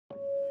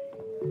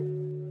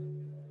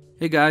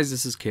Hey guys,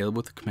 this is Caleb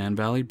with the Command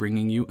Valley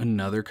bringing you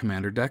another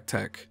Commander deck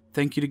tech.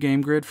 Thank you to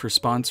GameGrid for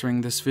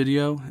sponsoring this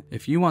video.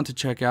 If you want to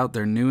check out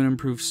their new and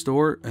improved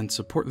store and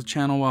support the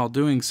channel while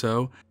doing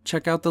so,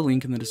 check out the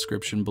link in the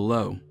description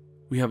below.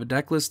 We have a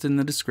deck list in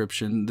the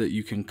description that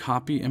you can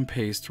copy and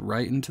paste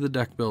right into the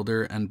deck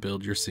builder and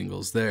build your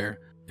singles there.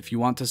 If you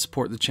want to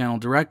support the channel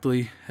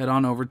directly, head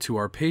on over to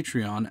our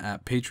Patreon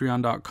at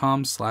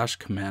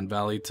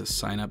patreon.com/commandvalley to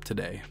sign up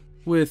today.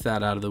 With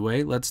that out of the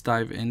way, let's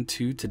dive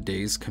into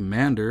today's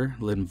commander,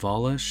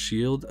 Linvala,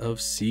 Shield of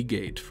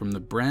Seagate, from the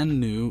brand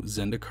new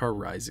Zendikar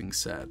Rising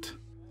set.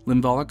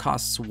 Linvala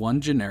costs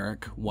 1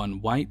 generic,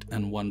 1 white,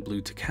 and 1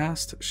 blue to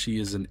cast. She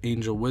is an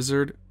angel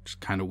wizard, which is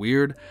kind of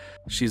weird.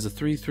 She's a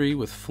 3/3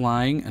 with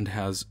flying and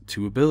has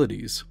 2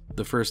 abilities.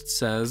 The first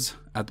says,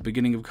 at the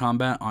beginning of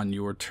combat on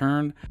your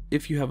turn,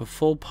 if you have a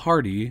full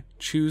party,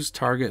 choose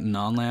target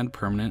non-land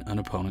permanent an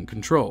opponent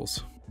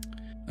controls.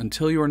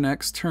 Until your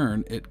next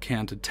turn, it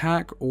can't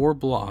attack or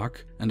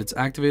block, and its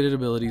activated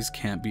abilities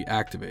can't be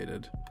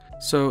activated.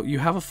 So you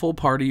have a full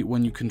party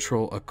when you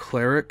control a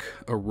cleric,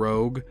 a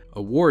rogue,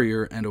 a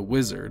warrior, and a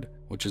wizard,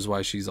 which is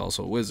why she's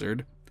also a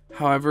wizard.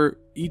 However,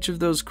 each of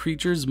those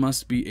creatures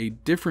must be a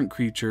different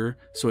creature,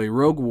 so a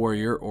rogue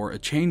warrior or a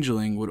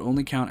changeling would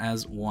only count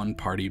as 1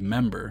 party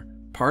member.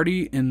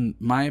 Party, in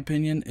my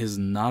opinion, is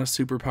not a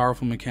super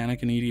powerful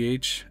mechanic in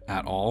EDH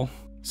at all.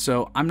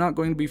 So I'm not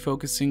going to be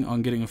focusing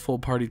on getting a full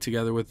party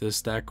together with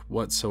this deck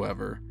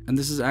whatsoever. And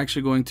this is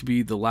actually going to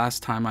be the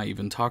last time I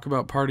even talk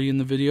about party in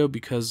the video,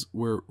 because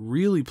we're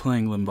really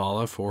playing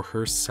Linvala for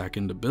her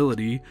second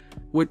ability,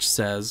 which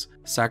says,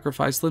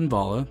 sacrifice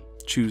Linvala,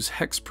 choose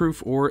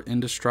hexproof or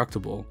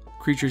indestructible.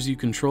 Creatures you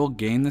control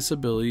gain this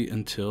ability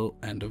until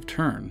end of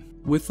turn.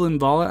 With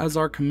Linvala as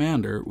our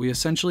commander, we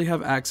essentially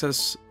have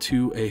access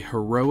to a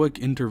heroic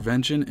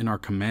intervention in our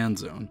command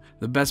zone.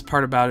 The best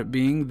part about it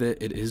being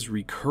that it is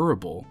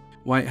recurable.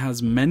 White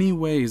has many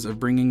ways of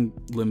bringing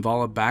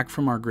Linvala back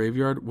from our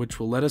graveyard, which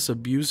will let us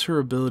abuse her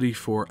ability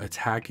for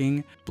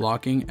attacking,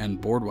 blocking, and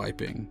board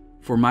wiping.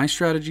 For my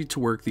strategy to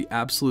work, the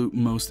absolute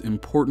most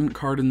important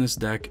card in this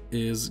deck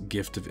is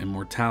Gift of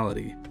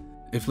Immortality.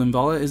 If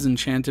Linvala is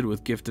enchanted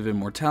with Gift of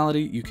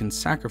Immortality, you can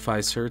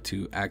sacrifice her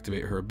to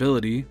activate her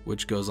ability,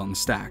 which goes on the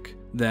stack.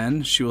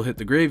 Then she will hit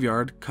the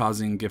graveyard,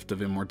 causing Gift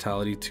of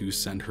Immortality to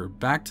send her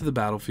back to the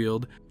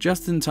battlefield,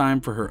 just in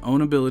time for her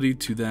own ability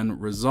to then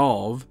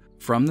resolve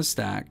from the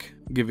stack,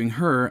 giving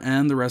her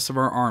and the rest of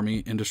our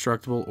army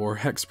indestructible or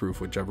hexproof,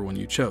 whichever one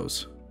you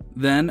chose.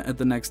 Then, at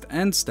the next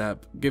end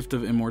step, Gift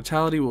of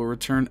Immortality will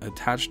return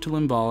attached to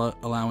Linvala,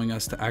 allowing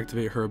us to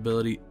activate her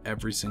ability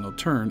every single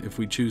turn if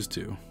we choose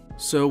to.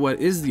 So what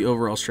is the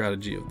overall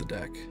strategy of the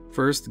deck?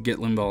 First, get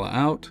Linvala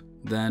out,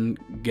 then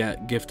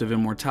get Gift of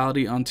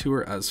Immortality onto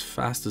her as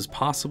fast as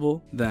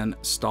possible, then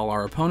stall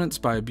our opponents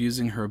by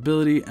abusing her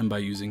ability and by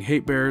using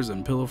Hate Bearers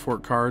and Pillow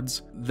Fort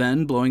cards,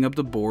 then blowing up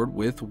the board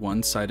with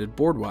one-sided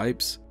board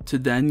wipes, to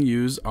then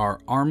use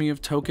our army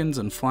of tokens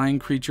and flying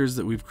creatures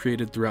that we've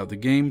created throughout the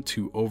game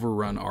to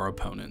overrun our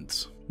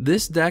opponents.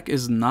 This deck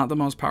is not the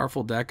most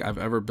powerful deck I've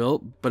ever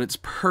built, but it's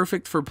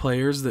perfect for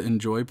players that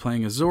enjoy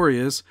playing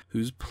Azorius,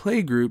 whose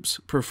playgroups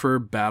prefer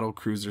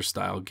battlecruiser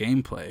style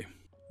gameplay.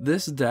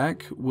 This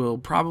deck will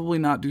probably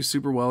not do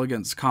super well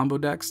against combo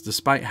decks,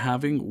 despite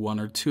having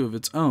 1 or 2 of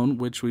its own,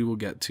 which we will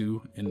get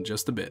to in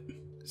just a bit.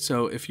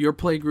 So if your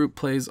playgroup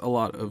plays a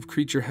lot of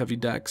creature heavy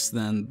decks,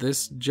 then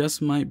this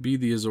just might be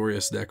the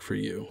Azorius deck for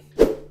you.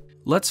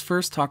 Let's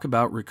first talk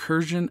about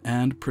recursion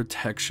and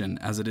protection,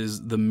 as it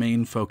is the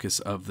main focus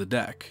of the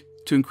deck.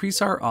 To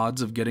increase our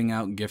odds of getting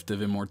out Gift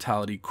of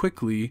Immortality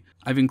quickly,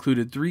 I've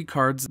included 3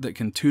 cards that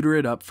can tutor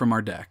it up from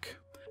our deck: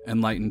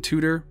 Enlightened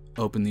Tutor,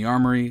 Open the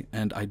Armory,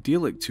 and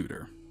Idyllic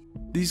Tutor.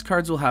 These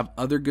cards will have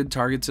other good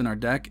targets in our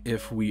deck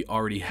if we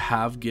already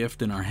have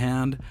Gift in our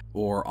hand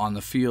or on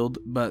the field,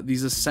 but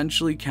these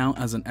essentially count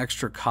as an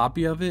extra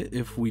copy of it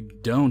if we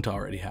don't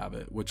already have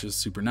it, which is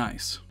super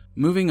nice.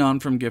 Moving on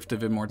from Gift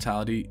of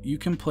Immortality, you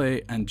can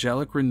play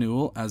Angelic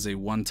Renewal as a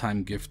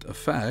one-time gift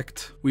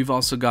effect. We've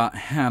also got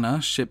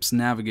Hannah, Ship's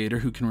Navigator,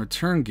 who can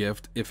return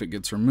gift if it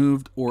gets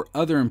removed, or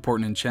other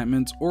important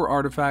enchantments or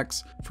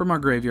artifacts from our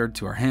graveyard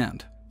to our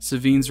hand.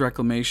 Savine's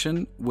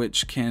Reclamation,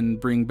 which can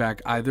bring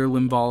back either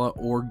Linvala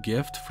or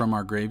gift from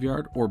our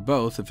graveyard, or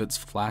both if it's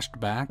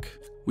flashed back.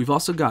 We've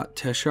also got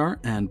Teshar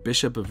and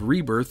Bishop of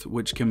Rebirth,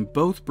 which can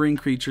both bring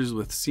creatures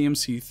with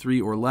CMC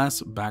 3 or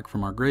less back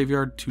from our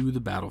graveyard to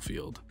the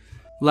battlefield.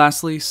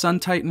 Lastly, Sun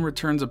Titan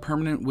returns a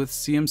permanent with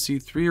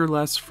CMC 3 or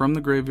less from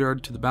the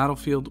graveyard to the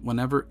battlefield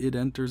whenever it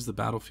enters the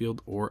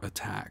battlefield or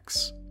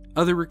attacks.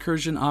 Other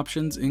recursion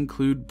options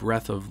include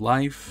Breath of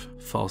Life,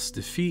 False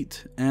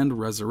Defeat, and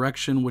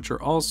Resurrection, which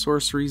are all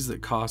sorceries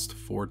that cost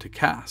 4 to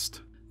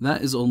cast.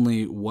 That is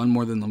only 1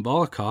 more than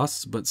Linvala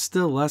costs, but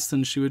still less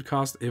than she would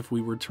cost if we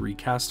were to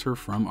recast her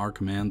from our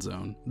command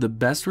zone. The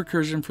best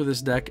recursion for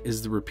this deck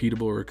is the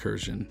repeatable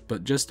recursion,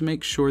 but just to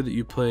make sure that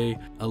you play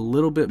a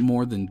little bit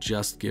more than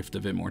just Gift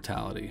of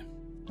Immortality.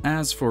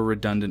 As for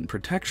redundant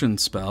protection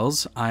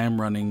spells, I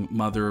am running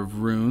Mother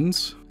of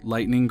Runes,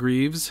 Lightning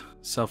Greaves,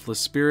 Selfless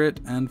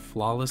Spirit, and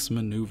Flawless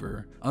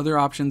Maneuver. Other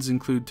options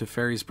include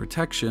Teferi's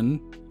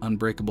Protection,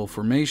 Unbreakable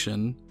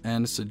Formation,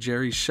 and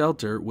Sageri's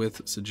Shelter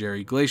with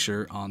Sageri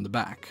Glacier on the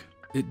back.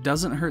 It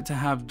doesn't hurt to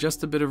have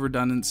just a bit of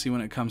redundancy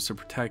when it comes to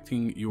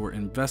protecting your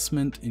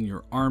investment in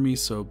your army,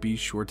 so be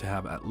sure to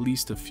have at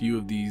least a few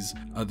of these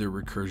other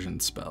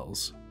recursion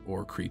spells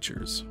or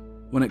creatures.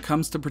 When it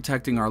comes to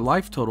protecting our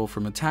life total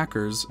from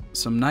attackers,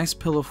 some nice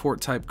Pillow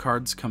Fort type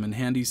cards come in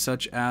handy,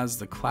 such as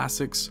the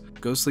classics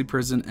Ghostly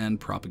Prison and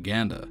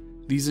Propaganda.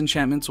 These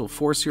enchantments will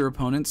force your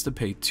opponents to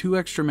pay 2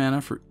 extra mana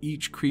for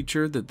each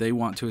creature that they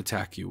want to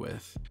attack you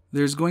with.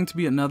 There's going to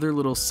be another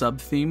little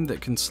sub-theme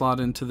that can slot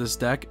into this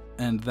deck,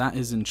 and that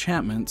is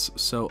enchantments,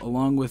 so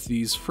along with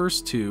these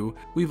first 2,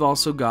 we've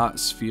also got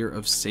Sphere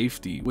of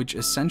Safety, which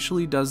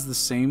essentially does the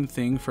same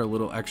thing for a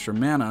little extra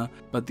mana,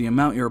 but the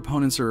amount your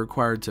opponents are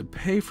required to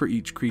pay for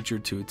each creature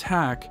to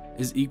attack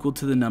is equal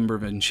to the number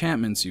of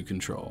enchantments you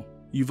control.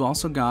 You've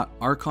also got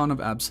Archon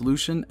of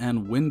Absolution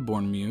and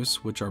Windborn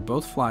Muse, which are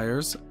both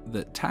flyers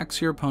that tax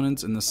your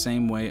opponents in the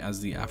same way as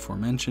the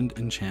aforementioned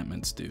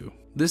enchantments do.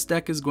 This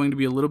deck is going to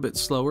be a little bit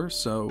slower,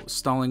 so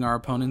stalling our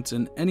opponents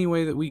in any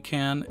way that we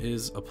can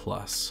is a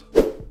plus.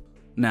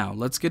 Now,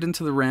 let's get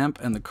into the ramp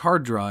and the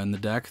card draw in the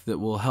deck that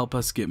will help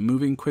us get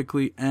moving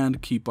quickly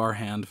and keep our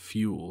hand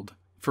fueled.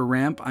 For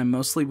ramp, I'm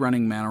mostly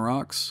running mana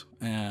rocks,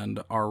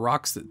 and our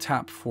rocks that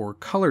tap for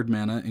colored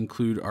mana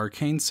include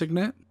Arcane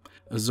Signet,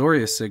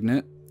 Azorius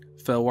Signet,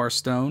 Felwar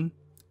Stone,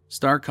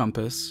 Star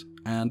Compass,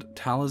 and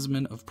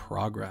Talisman of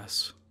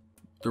Progress.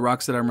 The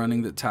rocks that I'm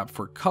running that tap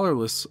for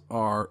colorless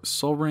are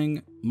Soul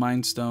Ring,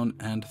 Mind Stone,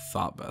 and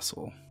Thought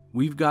Vessel.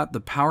 We've got the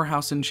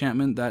powerhouse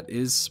enchantment that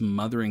is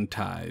Smothering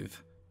Tithe.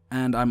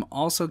 And I'm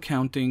also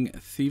counting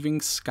Thieving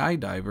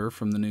Skydiver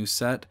from the new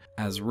set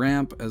as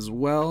ramp as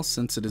well,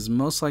 since it is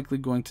most likely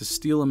going to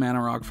steal a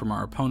mana rock from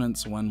our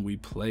opponents when we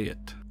play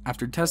it.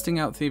 After testing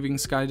out Thieving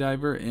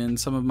Skydiver in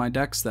some of my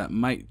decks, that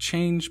might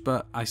change,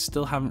 but I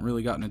still haven't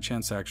really gotten a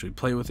chance to actually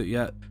play with it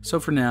yet, so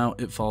for now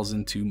it falls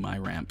into my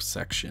ramp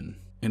section.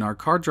 In our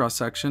card draw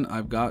section,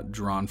 I've got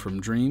Drawn from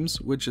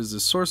Dreams, which is a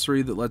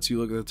sorcery that lets you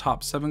look at the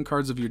top 7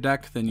 cards of your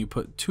deck, then you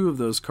put 2 of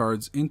those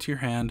cards into your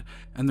hand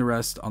and the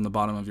rest on the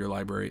bottom of your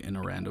library in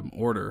a random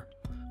order.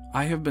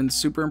 I have been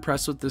super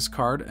impressed with this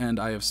card, and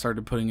I have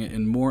started putting it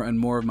in more and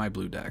more of my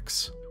blue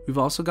decks. We've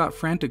also got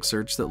Frantic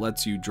Search that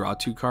lets you draw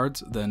 2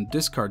 cards, then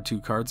discard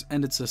 2 cards,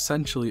 and it's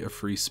essentially a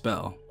free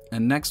spell.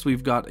 And next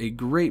we've got a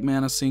great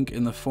mana sink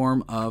in the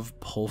form of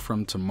Pull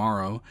from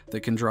Tomorrow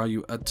that can draw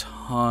you a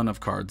ton of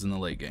cards in the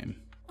late game.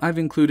 I've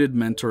included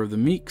Mentor of the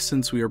Meek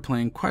since we are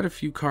playing quite a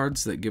few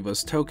cards that give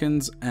us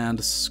tokens,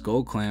 and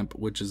Skull Clamp,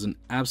 which is an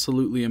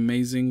absolutely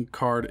amazing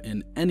card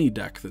in any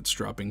deck that's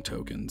dropping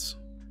tokens.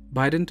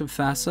 Bident of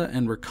Thassa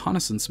and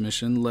Reconnaissance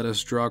Mission let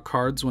us draw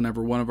cards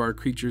whenever one of our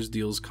creatures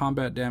deals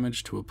combat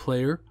damage to a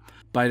player.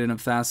 Bident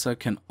of Thassa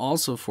can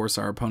also force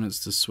our opponents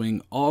to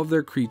swing all of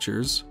their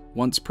creatures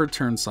once per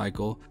turn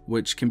cycle,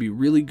 which can be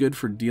really good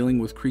for dealing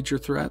with creature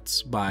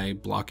threats by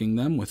blocking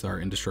them with our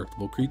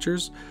indestructible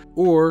creatures,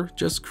 or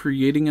just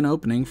creating an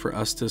opening for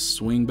us to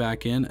swing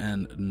back in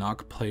and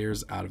knock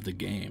players out of the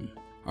game.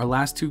 Our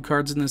last 2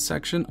 cards in this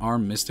section are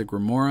Mystic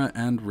Remora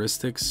and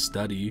Rhystic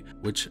Study,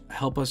 which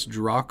help us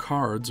draw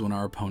cards when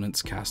our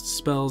opponents cast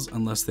spells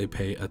unless they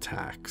pay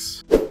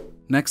attacks.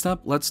 Next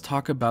up, let's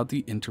talk about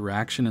the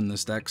interaction in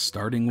this deck,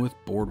 starting with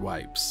board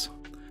wipes.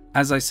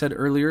 As I said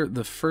earlier,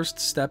 the first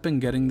step in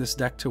getting this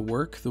deck to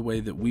work the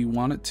way that we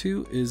want it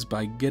to is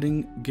by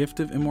getting Gift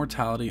of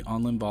Immortality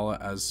on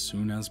Linvala as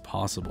soon as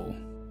possible.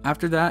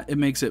 After that, it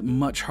makes it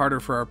much harder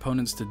for our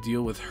opponents to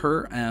deal with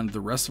her and the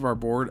rest of our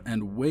board,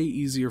 and way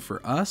easier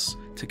for us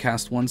to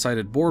cast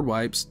one-sided board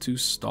wipes to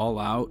stall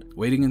out,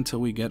 waiting until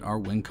we get our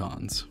win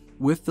cons.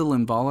 With the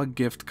Linvala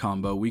gift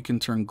combo, we can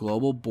turn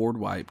global board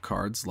wipe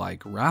cards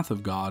like Wrath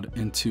of God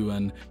into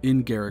an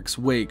In Garrick's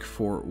Wake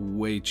for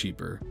way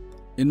cheaper.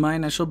 In my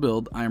initial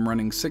build, I am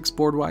running 6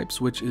 board wipes,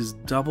 which is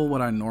double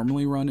what I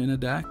normally run in a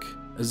deck.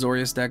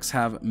 Azorius decks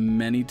have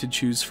many to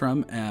choose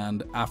from,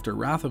 and after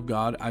Wrath of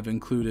God, I've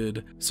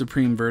included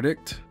Supreme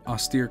Verdict,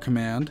 Austere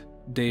Command,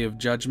 Day of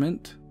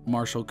Judgment,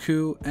 Martial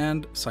Coup,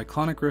 and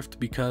Cyclonic Rift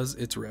because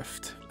it's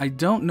Rift. I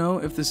don't know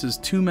if this is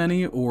too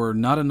many or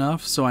not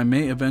enough, so I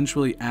may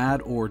eventually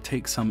add or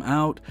take some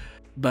out,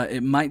 but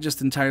it might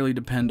just entirely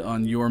depend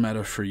on your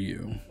meta for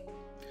you.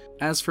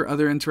 As for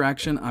other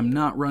interaction, I'm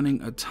not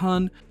running a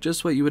ton,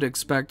 just what you would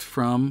expect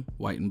from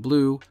white and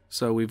blue.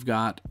 So we've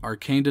got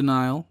Arcane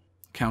Denial,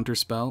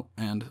 Counterspell,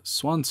 and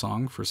Swan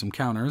Song for some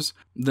counters.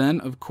 Then,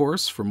 of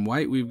course, from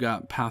white we've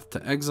got Path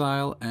to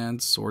Exile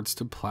and Swords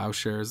to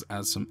Plowshares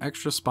as some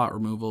extra spot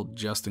removal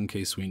just in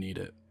case we need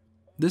it.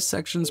 This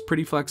section's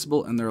pretty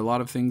flexible, and there are a lot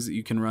of things that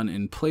you can run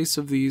in place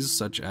of these,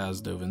 such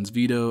as Dovin's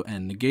Veto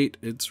and Negate.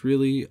 It's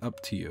really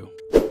up to you.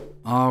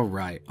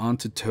 Alright, on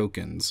to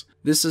tokens.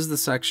 This is the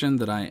section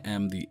that I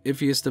am the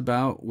iffiest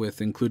about with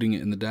including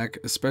it in the deck,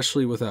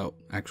 especially without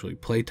actually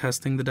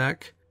playtesting the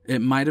deck.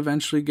 It might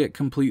eventually get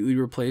completely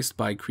replaced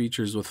by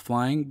creatures with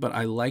flying, but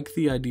I like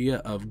the idea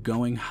of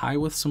going high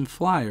with some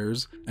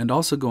flyers and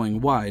also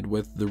going wide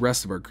with the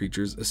rest of our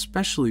creatures,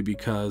 especially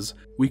because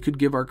we could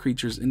give our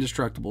creatures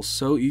indestructible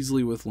so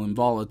easily with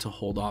Linvala to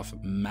hold off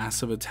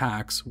massive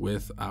attacks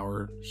with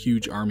our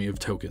huge army of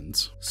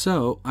tokens.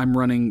 So I'm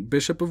running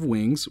Bishop of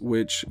Wings,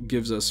 which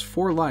gives us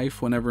 4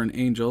 life whenever an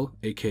angel,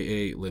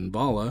 aka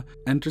Linvala,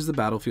 enters the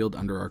battlefield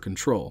under our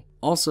control.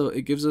 Also,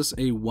 it gives us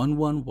a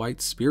 1/1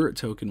 white spirit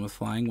token with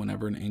flying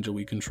whenever an angel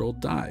we control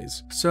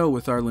dies. So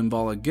with our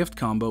Linvala gift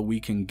combo, we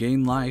can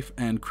gain life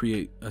and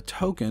create a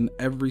token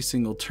every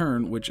single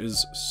turn, which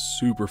is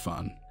super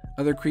fun.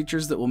 Other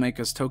creatures that will make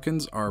us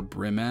tokens are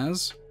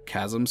Brimaz,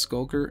 Chasm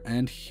Skulker,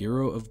 and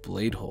Hero of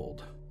Bladehold.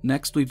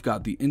 Next, we've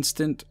got the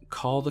instant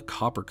Call the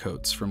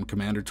Coppercoats from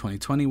Commander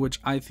 2020, which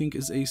I think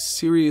is a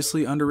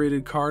seriously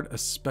underrated card,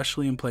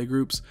 especially in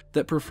playgroups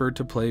that prefer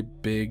to play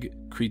big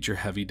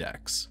creature-heavy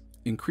decks.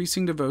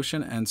 Increasing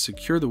Devotion and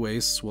Secure the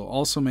Wastes will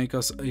also make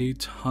us a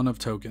ton of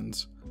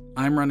tokens.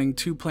 I'm running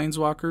 2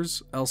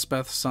 Planeswalkers,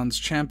 Elspeth Sun's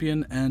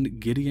Champion and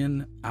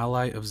Gideon,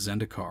 Ally of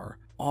Zendikar.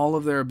 All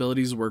of their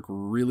abilities work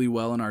really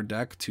well in our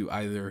deck to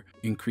either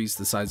increase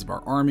the size of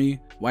our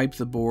army, wipe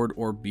the board,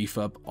 or beef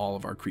up all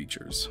of our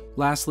creatures.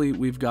 Lastly,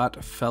 we've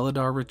got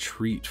Felidar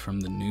Retreat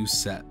from the new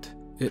set.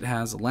 It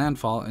has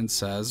landfall and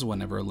says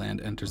whenever a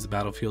land enters the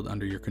battlefield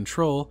under your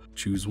control,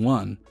 choose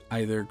 1.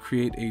 Either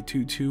create a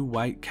 2/2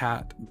 white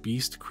cat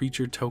beast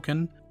creature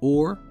token,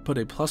 or put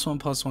a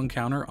 +1/+1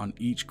 counter on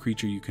each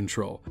creature you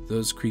control.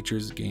 Those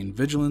creatures gain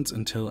vigilance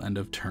until end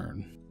of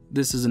turn.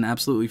 This is an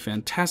absolutely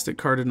fantastic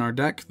card in our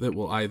deck that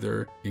will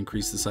either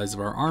increase the size of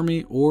our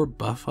army or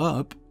buff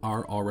up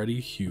our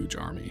already huge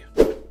army.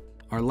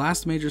 Our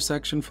last major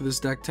section for this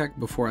deck tech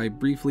before I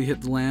briefly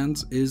hit the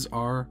lands is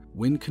our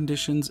win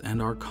conditions and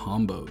our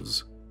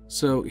combos.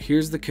 So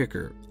here's the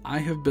kicker. I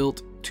have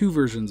built 2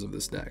 versions of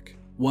this deck.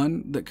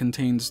 One that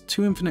contains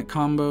 2 infinite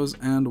combos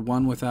and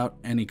one without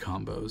any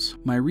combos.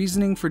 My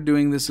reasoning for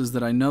doing this is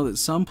that I know that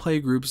some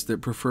playgroups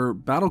that prefer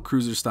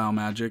battlecruiser style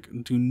Magic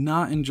do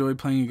not enjoy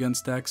playing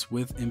against decks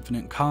with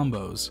infinite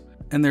combos.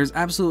 And there's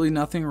absolutely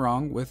nothing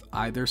wrong with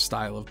either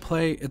style of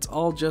play, it's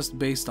all just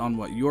based on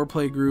what your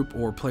playgroup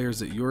or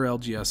players at your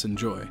LGS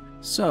enjoy.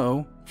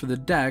 So, for the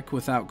deck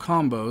without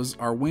combos,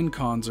 our win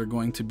cons are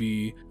going to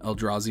be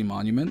Eldrazi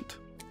Monument,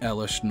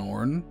 Elesh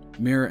Norn,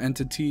 Mirror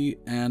Entity,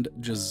 and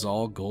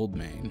Jazal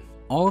Goldmane.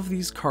 All of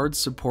these cards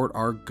support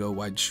our go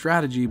wide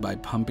strategy by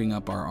pumping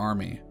up our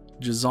army.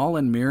 Jazal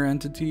and Mirror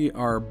Entity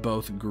are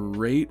both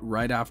great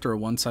right after a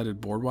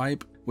one-sided board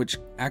wipe, which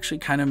actually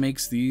kind of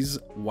makes these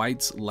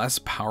white's less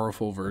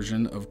powerful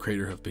version of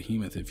Craterhoof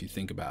Behemoth if you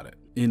think about it.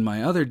 In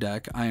my other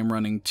deck, I am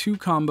running 2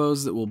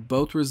 combos that will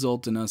both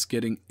result in us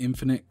getting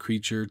infinite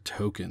creature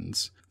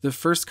tokens. The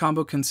first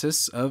combo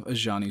consists of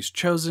Ajani's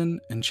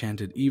Chosen,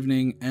 Enchanted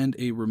Evening, and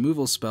a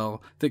removal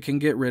spell that can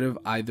get rid of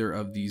either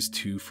of these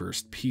 2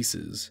 first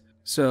pieces.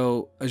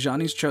 So,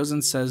 Ajani's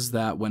Chosen says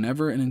that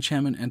whenever an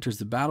enchantment enters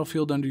the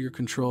battlefield under your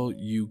control,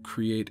 you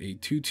create a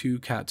 2/2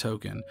 cat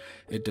token.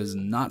 It does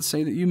not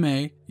say that you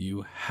may,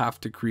 you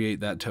have to create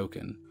that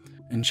token.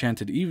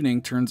 Enchanted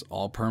Evening turns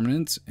all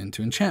permanents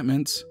into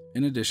enchantments,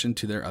 in addition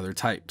to their other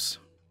types.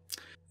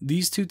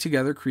 These 2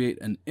 together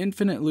create an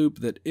infinite loop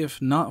that,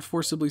 if not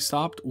forcibly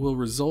stopped, will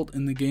result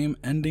in the game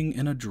ending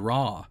in a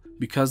draw,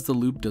 because the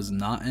loop does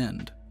not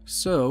end.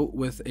 So,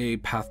 with a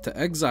Path to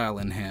Exile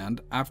in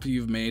hand, after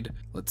you've made,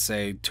 let's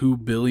say, 2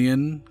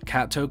 billion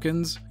cat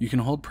tokens, you can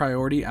hold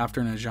priority after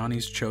an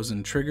Ajani's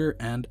Chosen trigger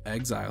and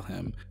exile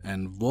him,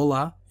 and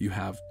voila, you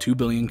have 2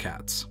 billion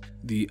cats.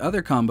 The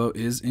other combo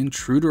is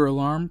Intruder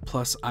Alarm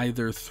plus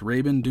either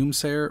Thraben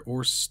Doomsayer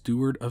or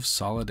Steward of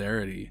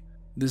Solidarity.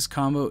 This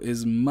combo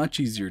is much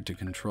easier to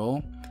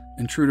control.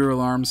 Intruder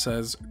Alarm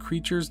says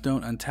creatures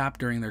don't untap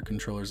during their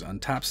controller's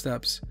untap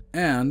steps,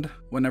 and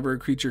whenever a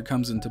creature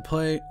comes into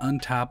play,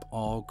 untap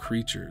all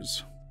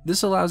creatures.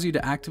 This allows you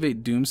to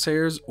activate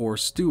Doomsayer's or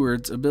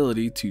Steward's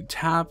ability to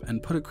tap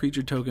and put a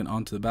creature token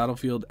onto the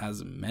battlefield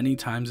as many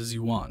times as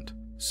you want.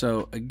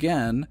 So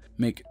again,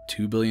 make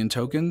 2 billion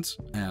tokens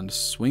and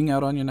swing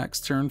out on your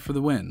next turn for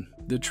the win.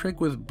 The trick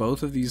with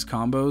both of these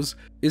combos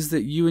is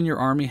that you and your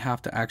army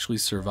have to actually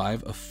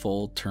survive a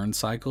full turn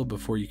cycle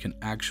before you can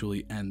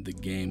actually end the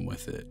game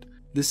with it.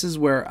 This is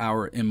where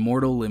our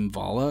Immortal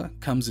Linvala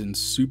comes in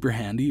super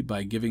handy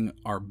by giving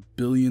our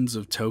billions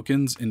of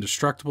tokens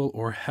indestructible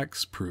or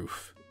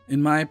hexproof.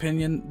 In my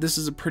opinion, this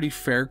is a pretty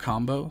fair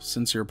combo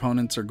since your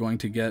opponents are going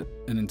to get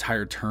an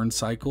entire turn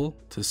cycle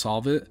to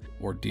solve it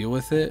or deal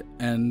with it,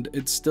 and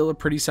it's still a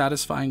pretty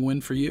satisfying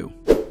win for you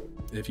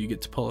if you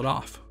get to pull it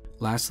off.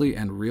 Lastly,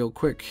 and real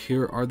quick,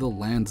 here are the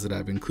lands that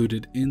I've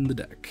included in the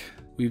deck.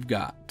 We've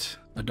got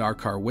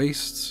Adarkar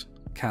Wastes,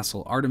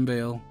 Castle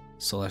Ardenvale,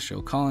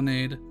 Celestial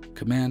Colonnade,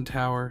 Command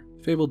Tower,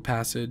 Fabled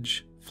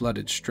Passage,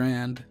 Flooded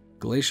Strand,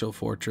 Glacial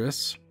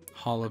Fortress,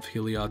 Hall of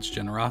Heliod's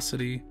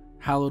Generosity,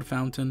 Hallowed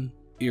Fountain,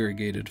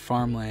 Irrigated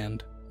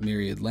Farmland,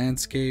 Myriad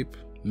Landscape,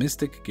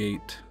 Mystic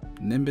Gate,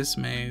 Nimbus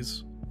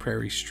Maze,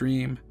 Prairie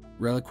Stream,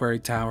 Reliquary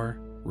Tower,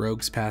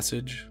 Rogue's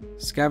Passage,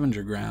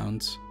 Scavenger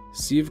Grounds,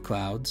 Sea of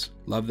Clouds,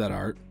 love that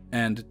art,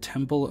 and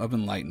Temple of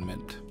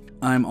Enlightenment.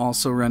 I'm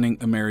also running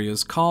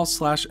Emeria's Call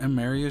 /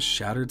 Emeria's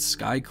Shattered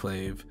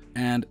Skyclave,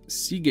 and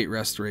Seagate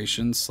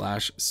Restoration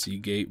 /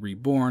 Seagate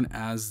Reborn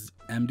as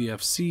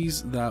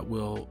MDFCs that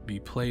will be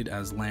played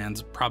as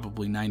lands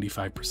probably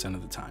 95%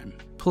 of the time.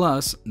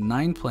 Plus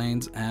 9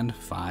 plains and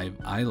 5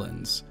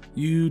 islands.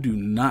 You do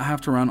not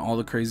have to run all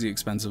the crazy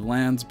expensive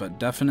lands, but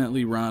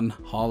definitely run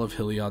Hall of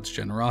Heliod's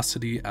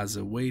Generosity as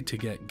a way to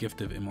get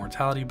Gift of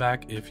Immortality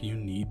back if you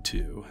need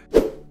to.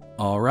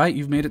 Alright,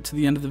 you've made it to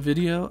the end of the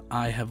video.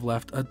 I have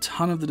left a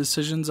ton of the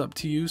decisions up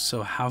to you,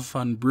 so have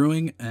fun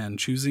brewing and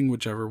choosing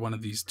whichever one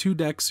of these 2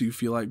 decks you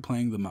feel like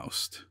playing the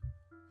most.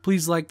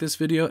 Please like this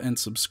video and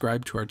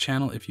subscribe to our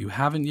channel if you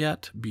haven't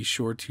yet. Be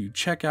sure to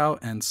check out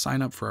and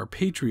sign up for our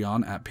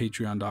Patreon at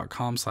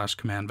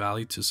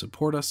patreon.com/commandvalley to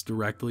support us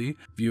directly,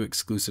 view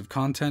exclusive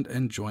content,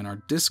 and join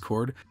our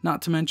Discord.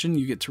 Not to mention,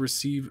 you get to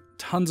receive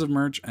tons of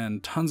merch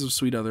and tons of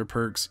sweet other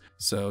perks,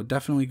 so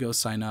definitely go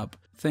sign up.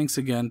 Thanks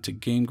again to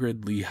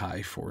GameGrid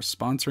Lehigh for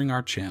sponsoring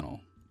our channel.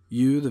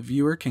 You, the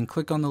viewer, can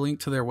click on the link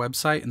to their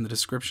website in the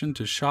description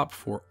to shop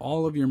for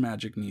all of your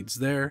Magic needs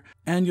there,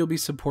 and you'll be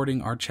supporting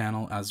our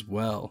channel as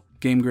well.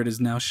 GameGrid is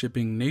now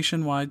shipping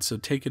nationwide, so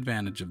take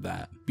advantage of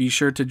that. Be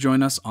sure to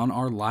join us on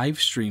our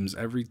live streams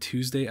every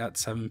Tuesday at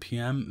 7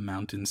 p.m.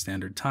 Mountain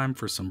Standard Time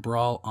for some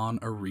Brawl on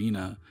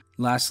Arena.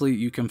 Lastly,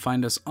 you can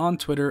find us on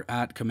Twitter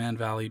at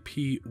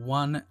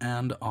CommandValleyP1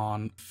 and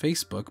on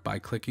Facebook by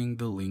clicking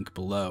the link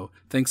below.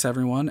 Thanks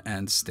everyone,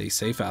 and stay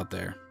safe out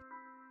there.